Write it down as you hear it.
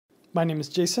My name is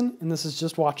Jason, and this is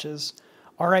Just Watches.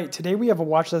 Alright, today we have a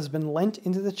watch that has been lent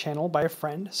into the channel by a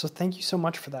friend, so thank you so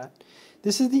much for that.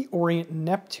 This is the Orient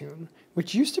Neptune,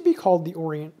 which used to be called the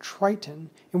Orient Triton,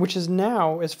 and which is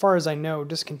now, as far as I know,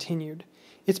 discontinued.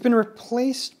 It's been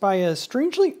replaced by a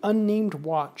strangely unnamed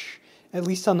watch, at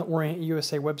least on the Orient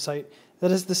USA website,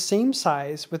 that is the same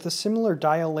size with a similar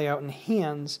dial layout and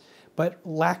hands, but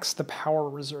lacks the power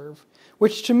reserve,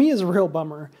 which to me is a real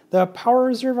bummer. The power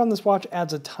reserve on this watch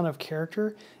adds a ton of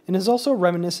character and is also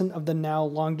reminiscent of the now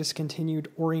long discontinued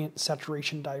Orient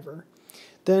Saturation Diver.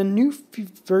 The new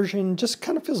version just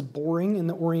kind of feels boring in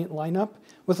the Orient lineup,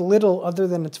 with little other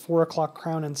than its 4 o'clock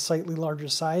crown and slightly larger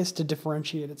size to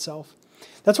differentiate itself.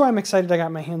 That's why I'm excited I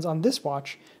got my hands on this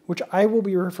watch, which I will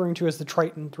be referring to as the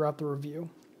Triton throughout the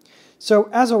review. So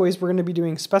as always, we're going to be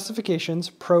doing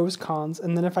specifications, pros, cons,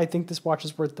 and then if I think this watch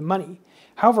is worth the money.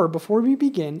 However, before we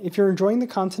begin, if you're enjoying the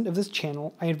content of this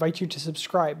channel, I invite you to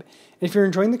subscribe. And if you're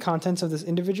enjoying the contents of this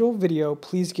individual video,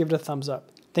 please give it a thumbs up.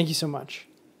 Thank you so much.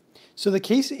 So the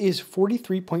case is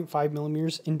 43.5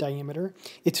 millimeters in diameter.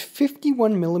 It's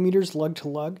 51 millimeters lug to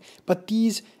lug, but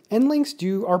these end links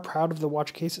are proud of the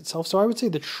watch case itself, so I would say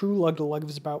the true lug to lug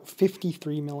is about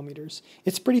 53 millimeters.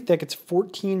 It's pretty thick. It's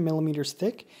 14 millimeters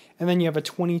thick, and then you have a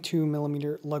 22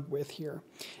 millimeter lug width here.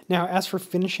 Now, as for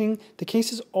finishing, the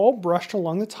case is all brushed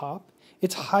along the top.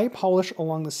 It's high polish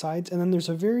along the sides, and then there's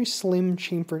a very slim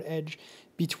chamfered edge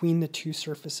between the two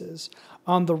surfaces.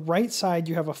 On the right side,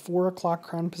 you have a 4 o'clock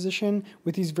crown position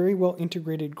with these very well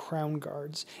integrated crown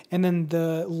guards. And then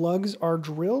the lugs are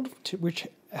drilled, which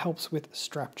helps with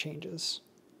strap changes.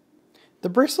 The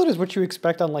bracelet is what you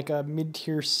expect on like a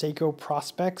mid-tier Seiko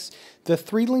Prospex. The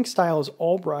 3-link style is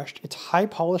all brushed. It's high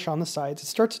polish on the sides. It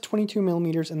starts at 22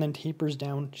 millimeters and then tapers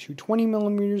down to 20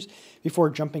 millimeters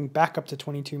before jumping back up to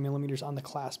 22 millimeters on the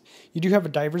clasp. You do have a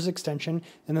diver's extension,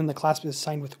 and then the clasp is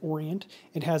signed with Orient.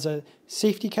 It has a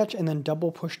safety catch and then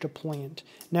double push deployant.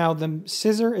 Now the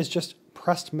scissor is just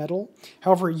pressed metal.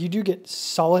 However, you do get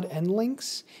solid end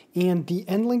links, and the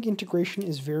end link integration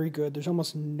is very good. There's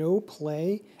almost no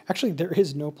play. Actually, there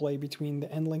is no play between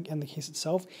the end link and the case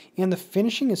itself, and the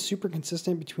finishing is super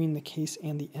consistent between the case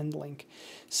and the end link.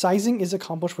 Sizing is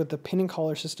accomplished with the pin and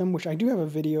collar system, which I do have a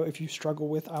video if you struggle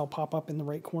with. I'll pop up in the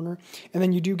right corner, and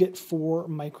then you do get 4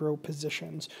 micro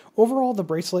positions. Overall, the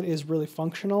bracelet is really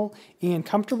functional and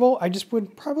comfortable. I just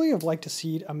would probably have liked to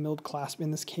see a milled clasp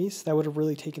in this case. That would have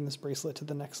really taken this bracelet to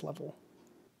the next level.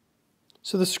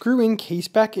 So the screw-in case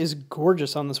back is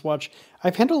gorgeous on this watch.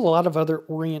 I've handled a lot of other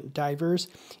Orient divers,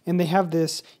 and they have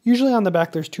this, usually on the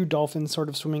back there's 2 dolphins sort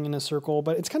of swimming in a circle,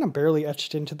 but it's kind of barely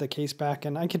etched into the case back,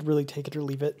 and I could really take it or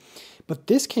leave it. But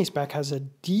this case back has a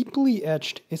deeply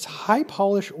etched, it's high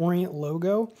polish Orient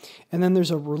logo, and then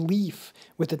there's a relief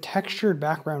with a textured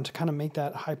background to kind of make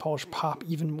that high polish pop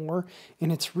even more,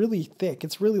 and it's really thick.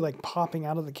 It's really like popping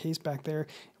out of the case back there.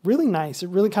 Really nice. It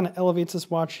really kind of elevates this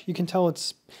watch. You can tell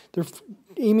they're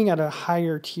aiming at a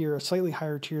higher tier, a slightly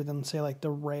higher tier than, say, like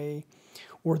the Ray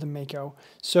or the Mako.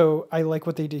 So I like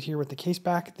what they did here with the case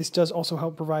back. This does also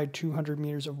help provide 200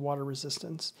 meters of water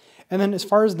resistance. And then as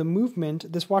far as the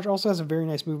movement, this watch also has a very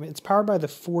nice movement. It's powered by the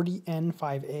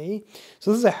 40N5A.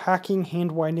 So this is a hacking,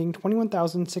 hand-winding,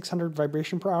 21,600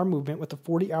 vibration per hour movement with a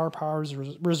 40-hour power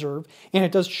reserve, and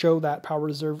it does show that power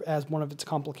reserve as one of its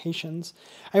complications.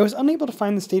 I was unable to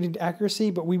find the stated accuracy,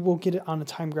 but we will get it on a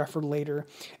Timegrapher later.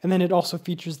 And then it also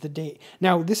features the date.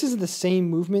 Now, this is the same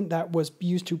movement that was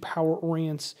used to power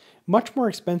Orient much more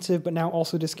expensive, but now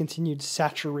also discontinued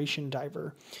Saturation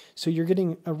Diver. So you're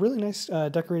getting a really nice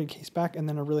decorated case back and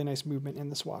then a really nice movement in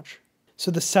this watch. So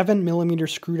the 7mm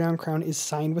screw down crown is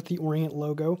signed with the Orient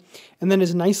logo and then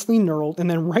is nicely knurled. And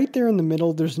then right there in the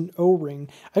middle, there's an O-ring.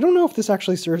 I don't know if this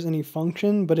actually serves any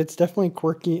function, but it's definitely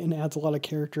quirky and adds a lot of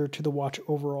character to the watch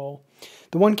overall.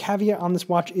 The one caveat on this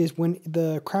watch is when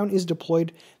the crown is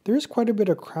deployed, there is quite a bit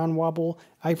of crown wobble.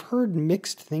 I've heard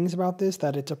mixed things about this,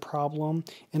 that it's a problem,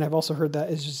 and I've also heard that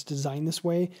it's just designed this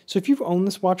way. So if you've owned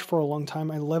this watch for a long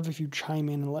time, I'd love if you chime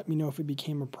in and let me know if it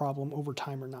became a problem over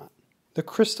time or not. The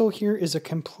crystal here is a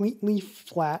completely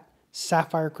flat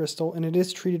sapphire crystal, and it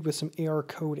is treated with some AR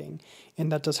coating, and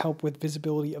that does help with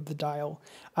visibility of the dial.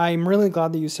 I'm really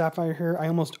glad they use sapphire here. I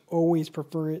almost always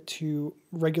prefer it to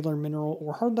regular mineral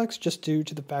or hardlux just due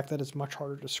to the fact that it's much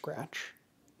harder to scratch.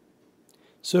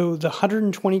 So the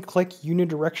 120 click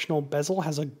unidirectional bezel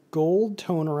has a gold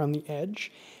tone around the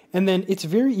edge, and then it's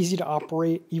very easy to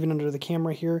operate even under the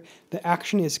camera here. The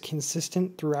action is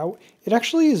consistent throughout. It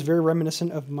actually is very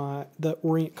reminiscent of the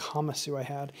Orient Kamasu I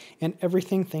had, and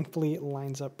everything thankfully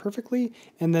lines up perfectly.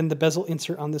 And then the bezel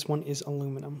insert on this one is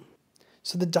aluminum.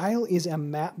 So the dial is a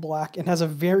matte black and has a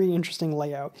very interesting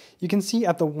layout. You can see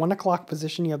at the 1 o'clock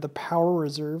position you have the power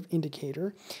reserve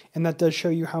indicator, and that does show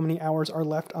you how many hours are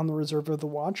left on the reserve of the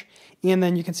watch. And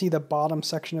then you can see the bottom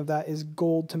section of that is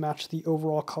gold to match the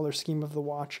overall color scheme of the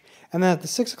watch. And then at the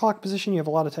 6 o'clock position you have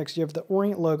a lot of text. You have the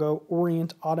Orient logo,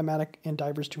 Orient, automatic, and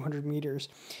divers 200 meters.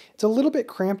 It's a little bit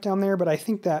cramped down there, but I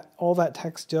think that all that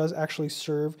text does actually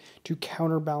serve to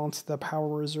counterbalance the power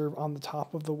reserve on the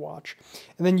top of the watch.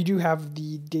 And then you do have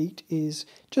the date is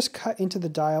just cut into the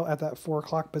dial at that 4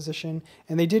 o'clock position,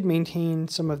 and they did maintain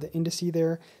some of the indice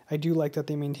there. I do like that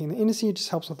they maintain the indice. It just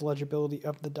helps with legibility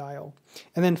of the dial.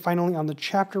 And then finally on the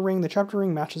chapter ring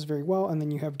matches very well, and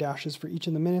then you have dashes for each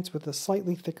of the minutes with a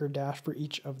slightly thicker dash for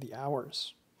each of the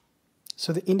hours.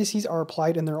 So the indices are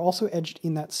applied, and they're also edged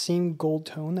in that same gold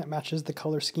tone that matches the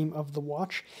color scheme of the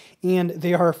watch, and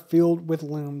they are filled with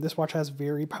lume. This watch has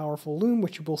very powerful lume,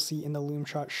 which you will see in the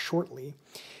Lumeshot shortly.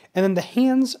 And then the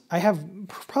hands, I have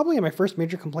probably my first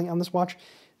major complaint on this watch.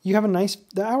 You have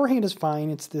the hour hand is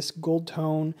fine. It's this gold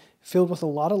tone filled with a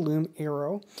lot of lume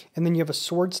arrow, and then you have a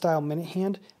sword style minute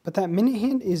hand, but that minute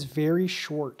hand is very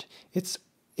short.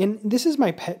 And this is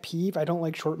my pet peeve. I don't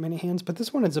like short minute hands, but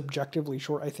this one is objectively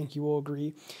short. I think you will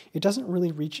agree. It doesn't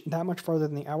really reach that much farther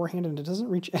than the hour hand, and it doesn't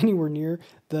reach anywhere near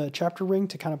the chapter ring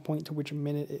to kind of point to which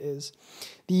minute it is.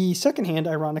 The second hand,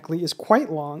 ironically, is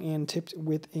quite long and tipped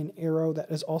with an arrow that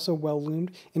is also well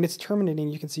loomed, and it's terminating,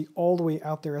 you can see, all the way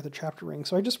out there at the chapter ring.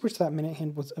 So I just wish that minute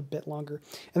hand was a bit longer.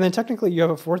 And then technically you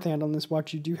have a fourth hand on this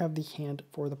watch. You do have the hand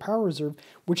for the power reserve,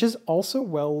 which is also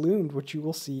well loomed, which you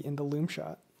will see in the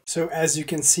Lumeshot. So as you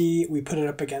can see, we put it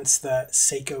up against the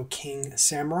Seiko King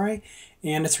Samurai,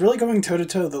 and it's really going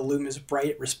toe-to-toe. The lume is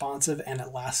bright, responsive, and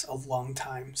it lasts a long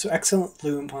time. So excellent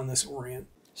lume on this Orient.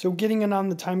 So getting in on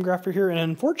the Timegrapher here, and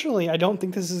unfortunately I don't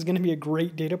think this is going to be a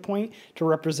great data point to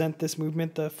represent this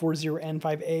movement, the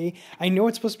 40N5A. I know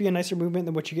it's supposed to be a nicer movement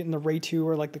than what you get in the Ray 2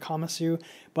 or like the Kamasu,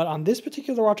 but on this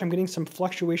particular watch I'm getting some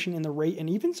fluctuation in the rate and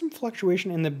even some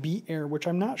fluctuation in the beat error, which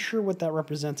I'm not sure what that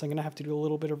represents. I'm going to have to do a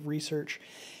little bit of research.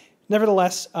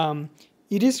 Nevertheless,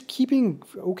 it is keeping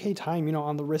okay time,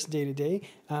 on the wrist day to day,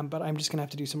 but I'm just going to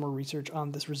have to do some more research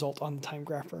on this result on the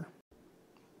Timegrapher.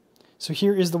 So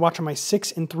here is the watch on my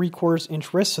 6 3/4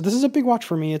 inch wrist. So this is a big watch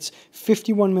for me. It's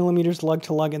 51 millimeters lug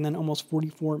to lug and then almost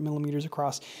 44 millimeters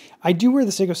across. I do wear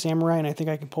the Seiko Samurai, and I think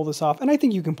I can pull this off. And I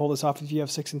think you can pull this off if you have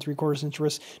 6 3/4 inch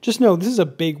wrists. Just know this is a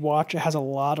big watch. It has a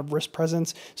lot of wrist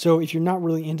presence. So if you're not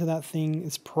really into that thing,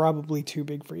 it's probably too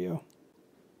big for you.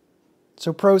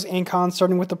 So pros and cons,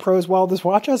 starting with the pros. Well, this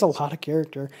watch has a lot of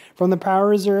character. From the power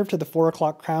reserve to the 4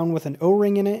 o'clock crown with an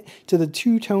O-ring in it to the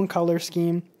two-tone color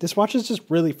scheme, this watch is just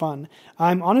really fun.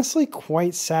 I'm honestly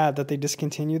quite sad that they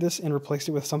discontinued this and replaced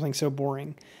it with something so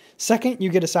boring. Second,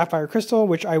 you get a sapphire crystal,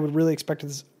 which I would really expect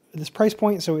at this price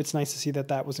point, so it's nice to see that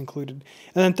that was included.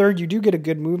 And then third, you do get a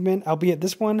good movement, albeit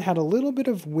this one had a little bit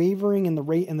of wavering in the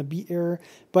rate and the beat error,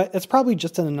 but it's probably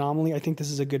just an anomaly. I think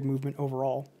this is a good movement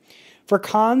overall. For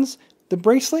cons, the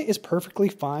bracelet is perfectly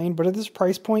fine, but at this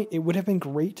price point, it would have been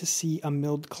great to see a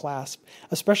milled clasp,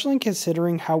 especially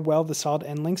considering how well the solid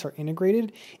end links are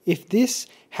integrated. If this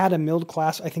had a milled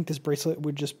clasp, I think this bracelet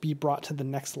would just be brought to the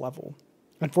next level.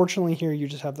 Unfortunately, here you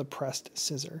just have the pressed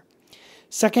scissor.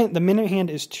 Second, the minute hand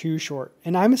is too short,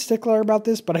 and I'm a stickler about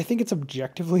this, but I think it's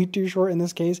objectively too short in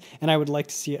this case, and I would like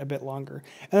to see it a bit longer.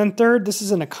 And then third, this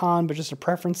isn't a con, but just a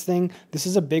preference thing. This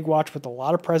is a big watch with a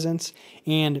lot of presence,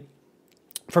 and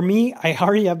for me, I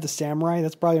already have the Samurai.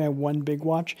 That's probably my one big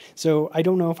watch. So I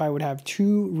don't know if I would have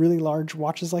two really large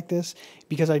watches like this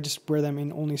because I just wear them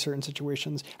in only certain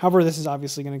situations. However, this is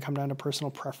obviously going to come down to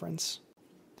personal preference.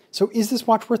 So is this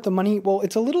watch worth the money? Well,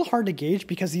 it's a little hard to gauge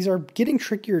because these are getting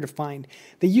trickier to find.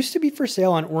 They used to be for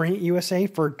sale on Orient USA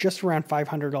for just around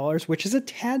 $500, which is a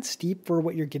tad steep for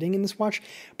what you're getting in this watch,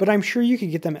 but I'm sure you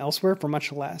could get them elsewhere for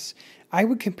much less. I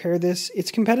would compare this,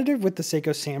 it's competitive with the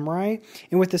Seiko Samurai,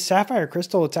 and with the Sapphire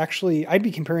Crystal, it's actually, I'd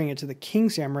be comparing it to the King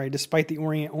Samurai despite the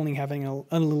Orient only having an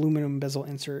aluminum bezel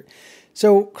insert.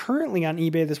 So currently on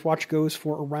eBay, this watch goes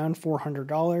for around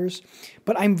 $400,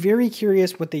 but I'm very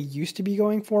curious what they used to be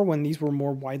going for when these were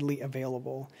more widely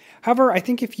available. However, I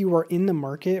think if you are in the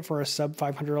market for a sub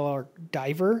 $500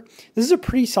 diver, this is a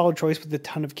pretty solid choice with a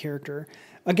ton of character.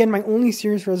 Again, my only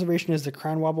serious reservation is the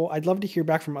crown wobble. I'd love to hear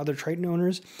back from other Triton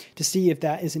owners to see if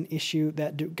that is an issue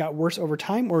that got worse over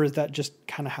time, or is that just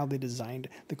kind of how they designed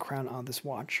the crown on this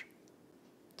watch.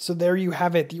 So there you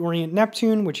have it, the Orient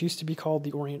Neptune, which used to be called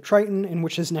the Orient Triton, and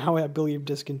which is now, I believe,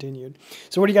 discontinued.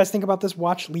 So what do you guys think about this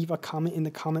watch? Leave a comment in the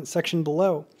comment section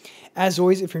below. As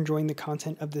always, if you're enjoying the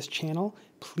content of this channel,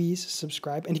 please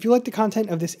subscribe. And if you like the content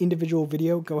of this individual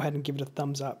video, go ahead and give it a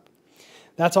thumbs up.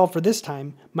 That's all for this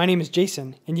time. My name is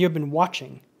Jason, and you have been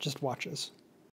watching Just Watches.